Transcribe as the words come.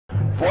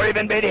4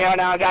 even bid here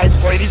now, guys.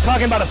 4. He's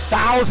talking about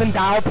 1,000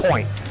 Dow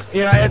point.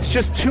 You know, it's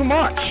just too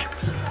much.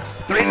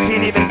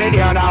 13 even bid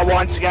here now.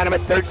 Once again, I'm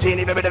at 13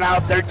 even bid now.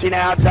 13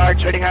 outside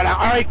trading right now.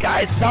 All right,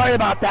 guys. Sorry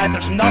about that.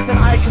 There's nothing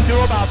I can do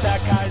about that,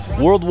 guys.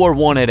 World War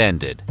I had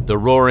ended. The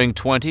Roaring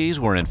 '20s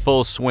were in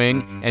full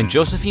swing, and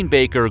Josephine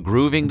Baker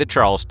grooving the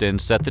Charleston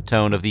set the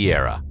tone of the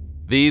era.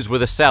 These were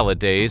the salad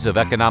days of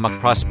economic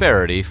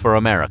prosperity for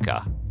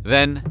America.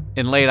 Then,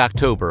 in late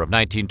October of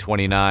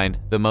 1929,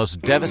 the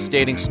most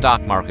devastating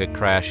stock market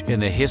crash in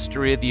the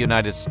history of the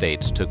United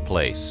States took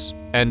place,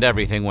 and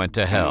everything went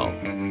to hell.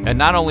 And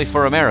not only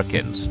for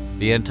Americans,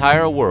 the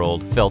entire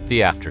world felt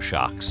the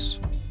aftershocks.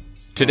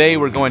 Today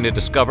we're going to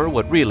discover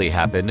what really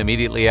happened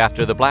immediately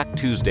after the Black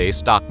Tuesday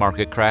stock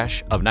market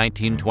crash of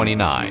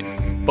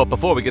 1929. But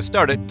before we get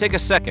started, take a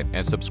second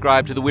and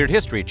subscribe to the Weird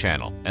History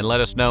channel and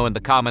let us know in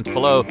the comments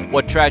below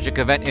what tragic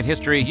event in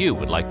history you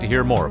would like to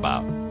hear more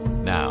about.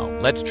 Now,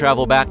 let's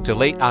travel back to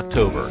late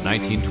October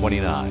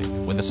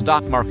 1929, when the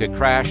stock market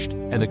crashed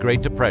and the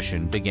Great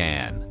Depression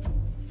began.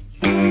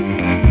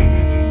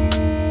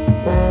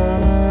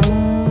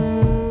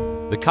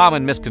 The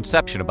common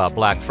misconception about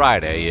Black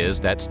Friday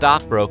is that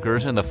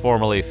stockbrokers and the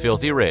formerly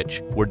filthy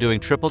rich were doing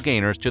triple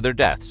gainers to their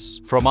deaths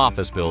from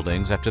office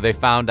buildings after they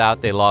found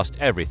out they lost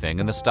everything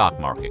in the stock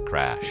market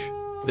crash.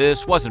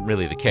 This wasn't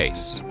really the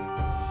case.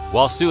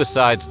 While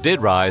suicides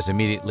did rise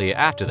immediately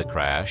after the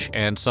crash,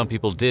 and some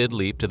people did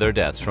leap to their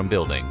deaths from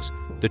buildings,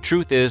 the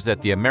truth is that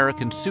the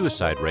American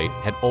suicide rate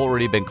had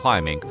already been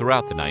climbing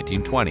throughout the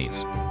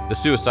 1920s. The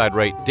suicide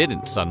rate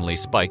didn't suddenly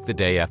spike the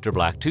day after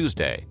Black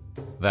Tuesday.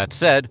 That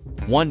said,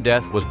 one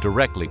death was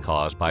directly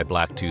caused by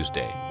Black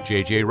Tuesday.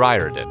 J.J.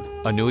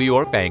 Riordan, a New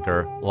York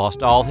banker,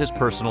 lost all his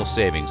personal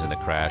savings in the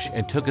crash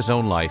and took his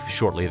own life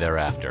shortly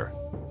thereafter.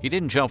 He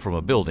didn't jump from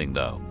a building,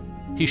 though.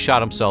 He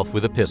shot himself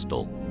with a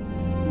pistol.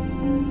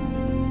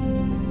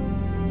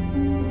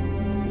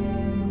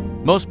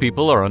 Most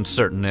people are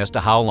uncertain as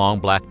to how long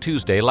Black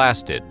Tuesday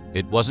lasted.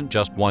 It wasn't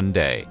just one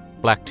day.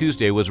 Black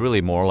Tuesday was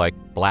really more like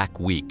Black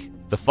Week.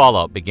 The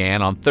fallout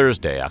began on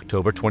Thursday,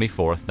 October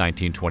 24,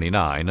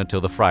 1929,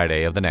 until the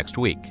Friday of the next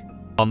week.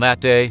 On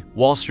that day,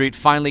 Wall Street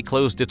finally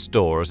closed its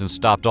doors and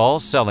stopped all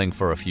selling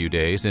for a few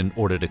days in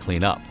order to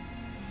clean up.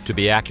 To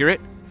be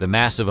accurate, the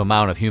massive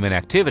amount of human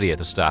activity at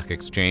the stock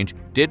exchange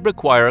did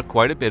require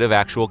quite a bit of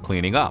actual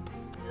cleaning up.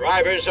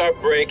 Drivers are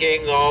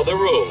breaking all the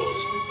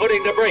rules,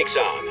 putting the brakes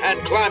on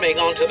and climbing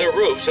onto the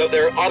roofs of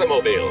their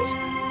automobiles.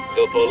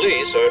 The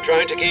police are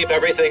trying to keep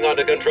everything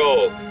under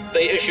control.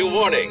 They issue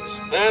warnings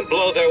and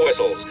blow their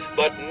whistles,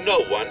 but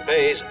no one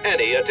pays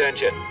any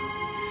attention.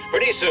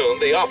 Pretty soon,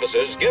 the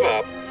officers give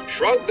up,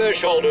 shrug their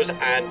shoulders,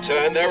 and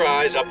turn their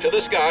eyes up to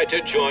the sky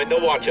to join the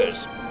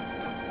watchers.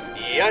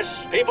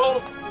 Yes,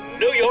 people,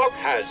 New York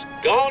has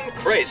gone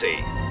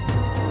crazy.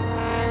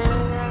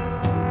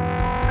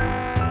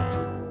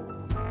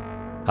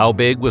 How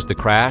big was the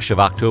crash of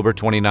October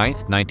 29,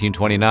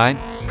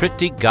 1929?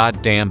 Pretty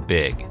goddamn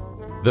big.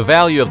 The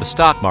value of the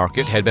stock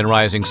market had been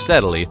rising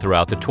steadily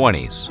throughout the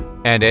 20s,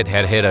 and it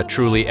had hit a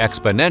truly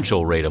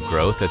exponential rate of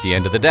growth at the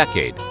end of the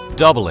decade,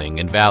 doubling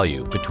in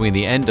value between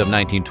the end of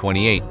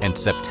 1928 and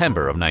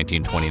September of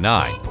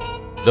 1929.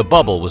 The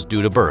bubble was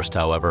due to burst,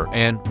 however,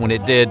 and when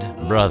it did,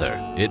 brother,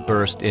 it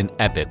burst in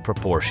epic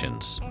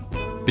proportions.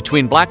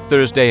 Between Black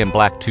Thursday and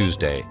Black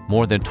Tuesday,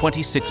 more than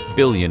 $26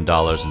 billion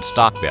in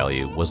stock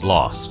value was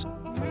lost.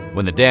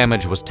 When the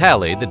damage was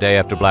tallied the day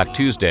after Black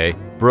Tuesday,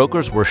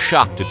 brokers were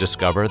shocked to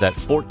discover that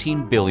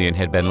 $14 billion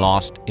had been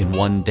lost in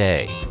one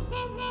day.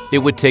 It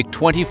would take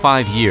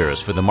 25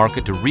 years for the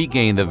market to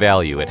regain the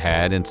value it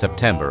had in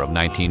September of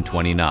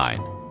 1929.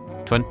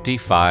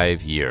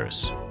 25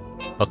 years.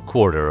 A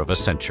quarter of a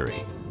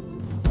century.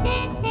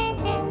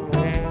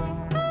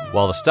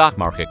 While the stock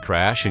market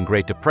crash and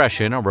Great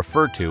Depression are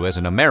referred to as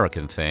an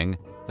American thing,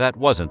 that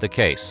wasn't the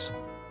case.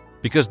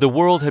 Because the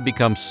world had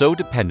become so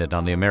dependent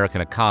on the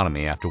American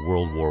economy after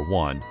World War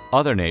I,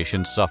 other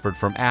nations suffered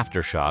from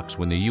aftershocks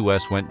when the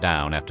U.S. went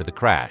down after the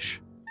crash.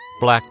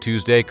 Black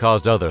Tuesday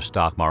caused other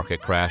stock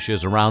market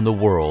crashes around the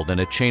world in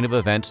a chain of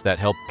events that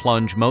helped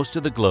plunge most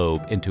of the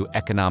globe into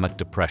economic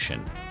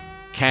depression.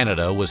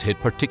 Canada was hit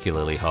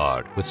particularly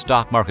hard, with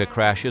stock market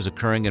crashes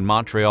occurring in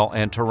Montreal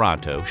and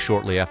Toronto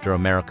shortly after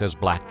America's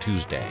Black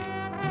Tuesday.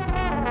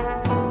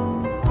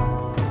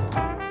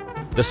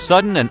 The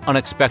sudden and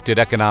unexpected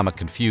economic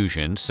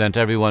confusion sent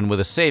everyone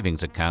with a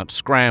savings account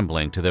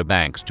scrambling to their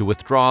banks to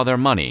withdraw their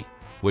money,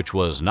 which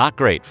was not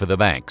great for the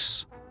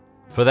banks.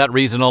 For that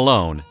reason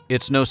alone,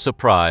 it's no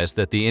surprise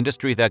that the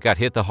industry that got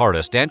hit the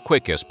hardest and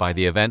quickest by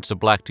the events of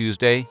Black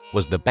Tuesday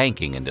was the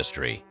banking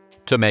industry.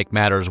 To make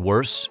matters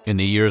worse, in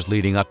the years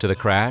leading up to the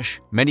crash,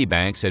 many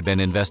banks had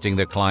been investing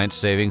their clients'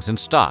 savings in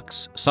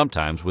stocks,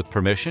 sometimes with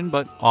permission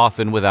but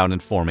often without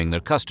informing their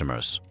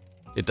customers.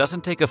 It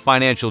doesn't take a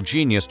financial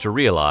genius to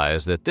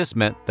realize that this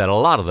meant that a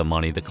lot of the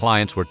money the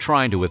clients were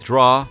trying to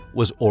withdraw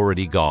was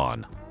already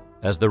gone.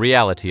 As the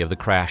reality of the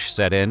crash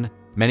set in,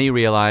 many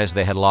realized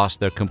they had lost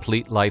their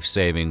complete life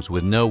savings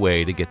with no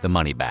way to get the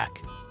money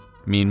back.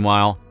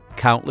 Meanwhile,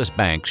 countless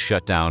banks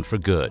shut down for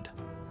good.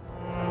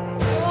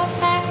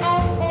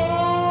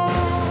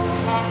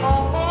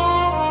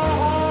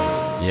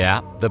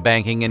 Yeah, the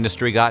banking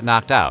industry got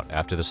knocked out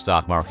after the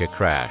stock market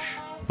crash.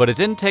 But it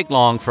didn't take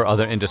long for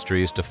other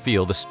industries to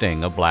feel the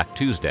sting of Black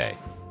Tuesday.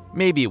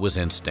 Maybe it was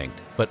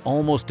instinct, but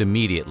almost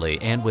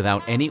immediately and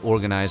without any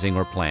organizing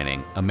or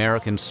planning,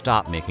 Americans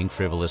stopped making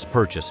frivolous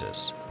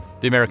purchases.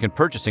 The American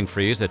purchasing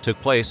freeze that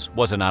took place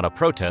wasn't out of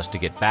protest to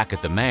get back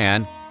at the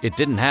man. It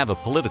didn't have a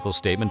political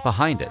statement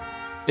behind it.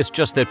 It's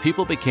just that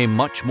people became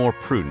much more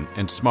prudent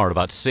and smart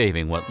about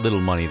saving what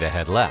little money they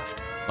had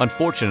left.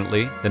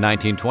 Unfortunately, the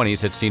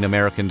 1920s had seen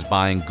Americans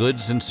buying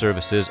goods and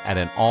services at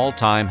an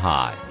all-time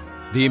high.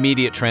 The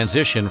immediate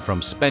transition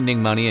from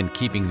spending money and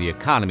keeping the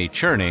economy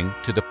churning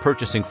to the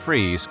purchasing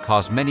freeze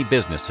caused many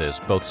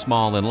businesses, both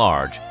small and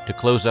large, to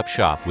close up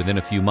shop within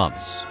a few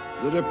months.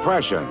 The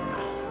Depression.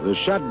 The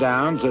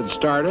shutdowns had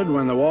started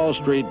when the Wall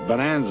Street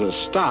bonanza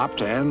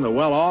stopped and the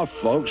well-off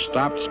folks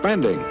stopped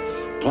spending.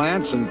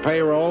 Plants and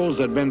payrolls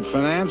had been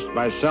financed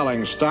by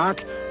selling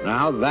stock.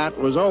 Now that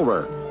was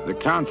over. The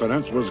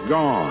confidence was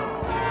gone.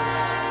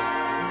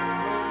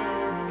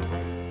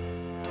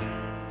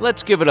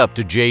 Let's give it up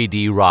to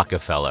J.D.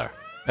 Rockefeller.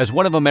 As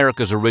one of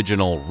America's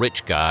original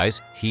rich guys,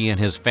 he and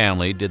his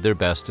family did their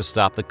best to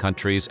stop the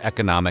country's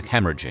economic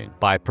hemorrhaging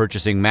by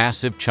purchasing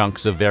massive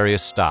chunks of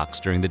various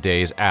stocks during the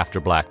days after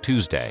Black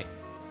Tuesday.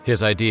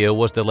 His idea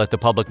was to let the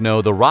public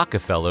know the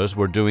Rockefellers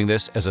were doing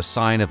this as a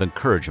sign of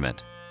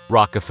encouragement.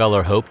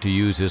 Rockefeller hoped to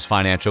use his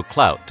financial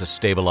clout to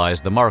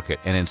stabilize the market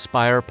and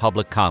inspire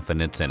public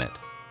confidence in it.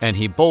 And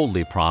he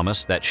boldly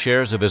promised that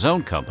shares of his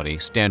own company,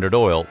 Standard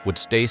Oil, would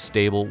stay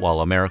stable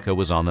while America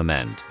was on the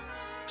mend.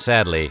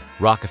 Sadly,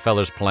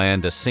 Rockefeller's plan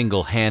to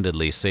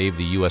single-handedly save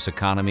the U.S.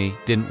 economy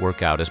didn't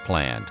work out as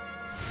planned.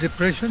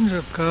 Depressions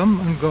have come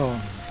and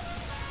gone.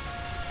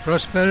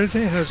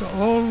 Prosperity has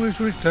always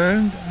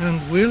returned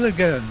and will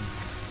again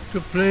to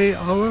play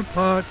our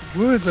part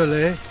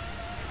worthily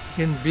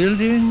in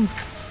building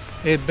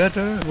a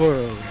better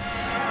world.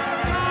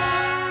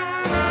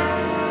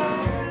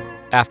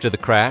 After the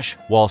crash,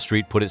 Wall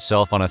Street put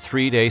itself on a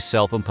 3-day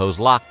self-imposed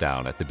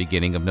lockdown at the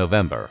beginning of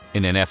November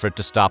in an effort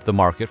to stop the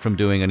market from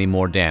doing any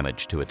more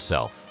damage to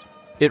itself.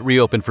 It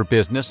reopened for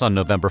business on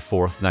November 4,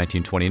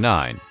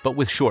 1929, but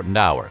with shortened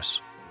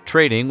hours.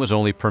 Trading was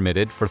only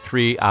permitted for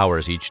 3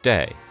 hours each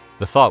day.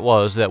 The thought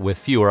was that with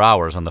fewer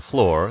hours on the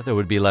floor, there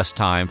would be less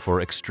time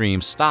for extreme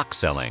stock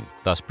selling,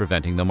 thus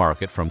preventing the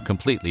market from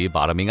completely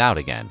bottoming out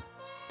again.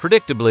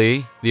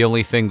 Predictably, the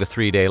only thing the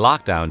 3-day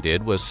lockdown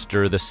did was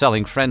stir the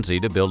selling frenzy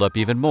to build up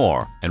even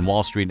more, and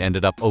Wall Street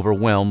ended up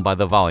overwhelmed by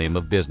the volume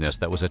of business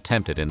that was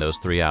attempted in those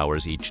 3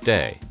 hours each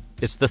day.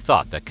 It's the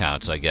thought that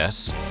counts, I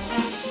guess.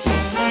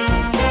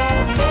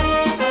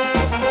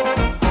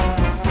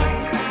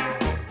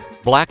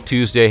 Black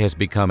Tuesday has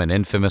become an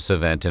infamous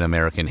event in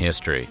American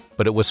history,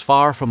 but it was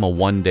far from a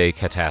one-day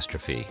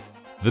catastrophe.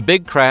 The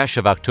big crash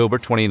of October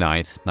 29,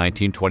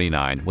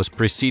 1929 was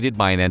preceded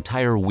by an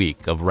entire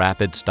week of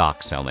rapid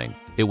stock selling.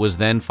 It was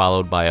then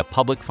followed by a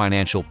public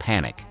financial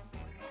panic.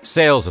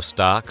 Sales of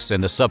stocks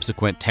and the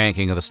subsequent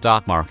tanking of the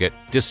stock market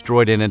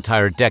destroyed an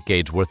entire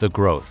decade's worth of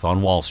growth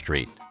on Wall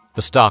Street.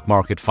 The stock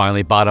market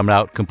finally bottomed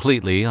out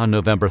completely on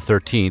November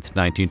 13,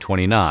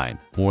 1929,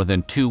 more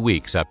than 2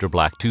 weeks after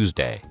Black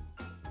Tuesday.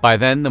 By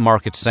then, the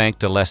market sank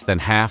to less than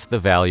half the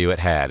value it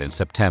had in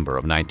September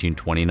of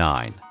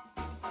 1929.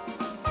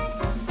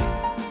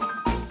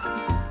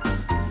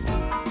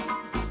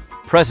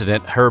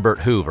 President Herbert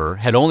Hoover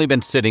had only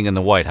been sitting in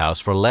the White House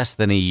for less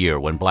than a year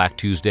when Black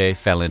Tuesday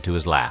fell into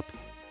his lap.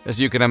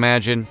 As you can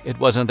imagine, it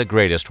wasn't the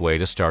greatest way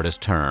to start his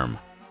term.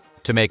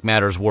 To make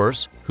matters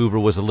worse, Hoover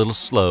was a little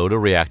slow to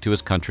react to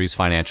his country's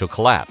financial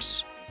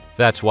collapse.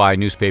 That's why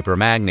newspaper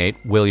magnate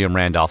William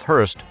Randolph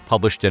Hearst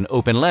published an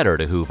open letter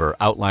to Hoover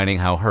outlining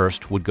how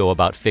Hearst would go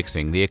about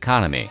fixing the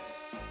economy.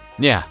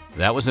 Yeah,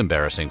 that was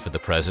embarrassing for the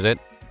president.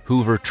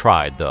 Hoover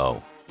tried,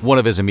 though. One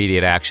of his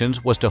immediate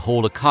actions was to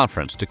hold a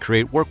conference to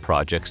create work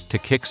projects to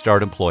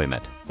kickstart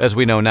employment. As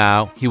we know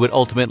now, he would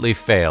ultimately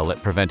fail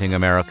at preventing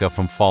America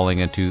from falling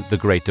into the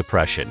Great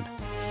Depression.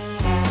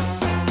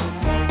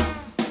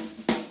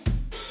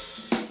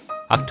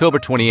 October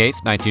 28,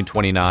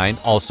 1929,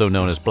 also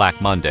known as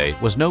Black Monday,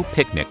 was no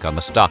picnic on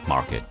the stock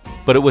market,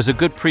 but it was a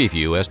good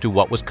preview as to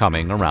what was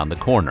coming around the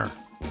corner.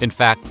 In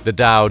fact, the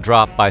Dow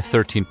dropped by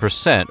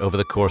 13% over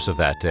the course of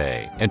that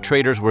day, and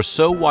traders were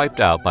so wiped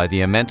out by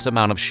the immense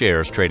amount of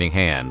shares trading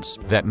hands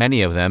that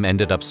many of them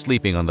ended up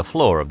sleeping on the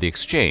floor of the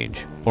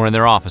exchange or in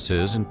their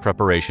offices in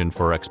preparation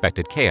for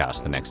expected chaos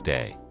the next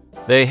day.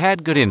 They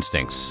had good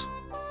instincts.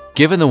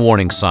 Given the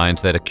warning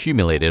signs that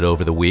accumulated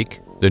over the week,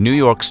 the New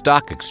York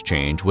Stock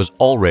Exchange was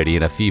already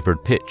in a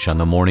fevered pitch on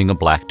the morning of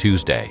Black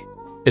Tuesday.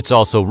 It's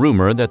also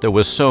rumored that there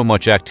was so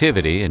much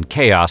activity and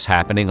chaos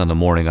happening on the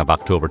morning of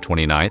October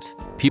 29th,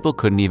 people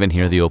couldn't even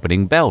hear the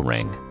opening bell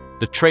ring.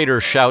 The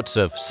traders' shouts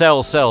of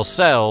 "sell, sell,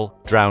 sell"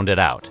 drowned it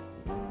out.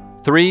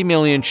 3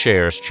 million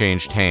shares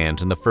changed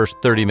hands in the first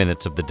 30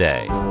 minutes of the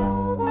day.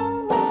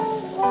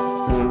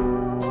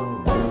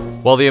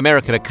 While the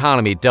American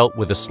economy dealt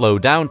with a slow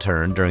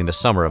downturn during the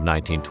summer of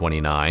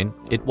 1929,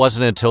 it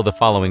wasn't until the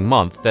following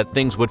month that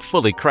things would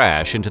fully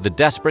crash into the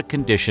desperate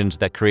conditions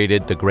that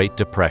created the Great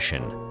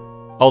Depression.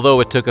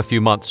 Although it took a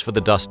few months for the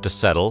dust to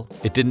settle,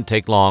 it didn't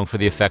take long for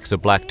the effects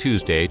of Black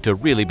Tuesday to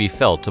really be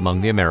felt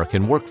among the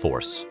American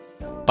workforce.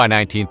 By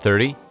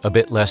 1930, a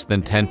bit less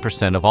than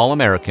 10% of all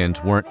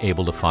Americans weren't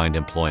able to find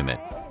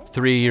employment.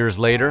 3 years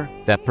later,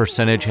 that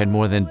percentage had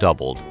more than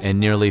doubled, and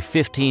nearly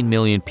 15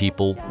 million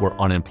people were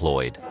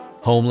unemployed.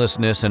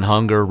 Homelessness and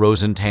hunger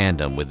rose in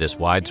tandem with this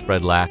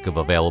widespread lack of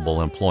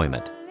available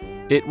employment.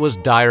 It was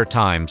dire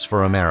times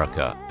for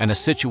America, and a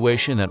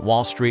situation that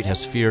Wall Street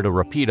has feared a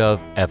repeat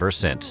of ever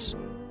since.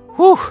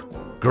 Whew!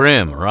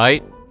 Grim,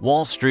 right?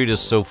 Wall Street is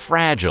so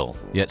fragile,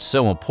 yet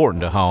so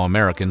important to how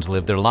Americans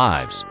live their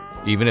lives,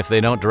 even if they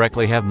don't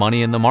directly have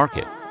money in the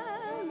market.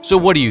 So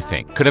what do you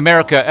think? Could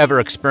America ever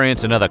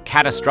experience another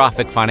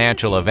catastrophic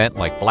financial event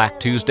like Black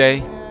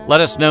Tuesday? Let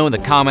us know in the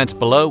comments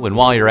below, and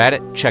while you're at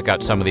it, check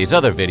out some of these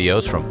other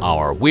videos from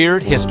our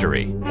Weird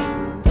History.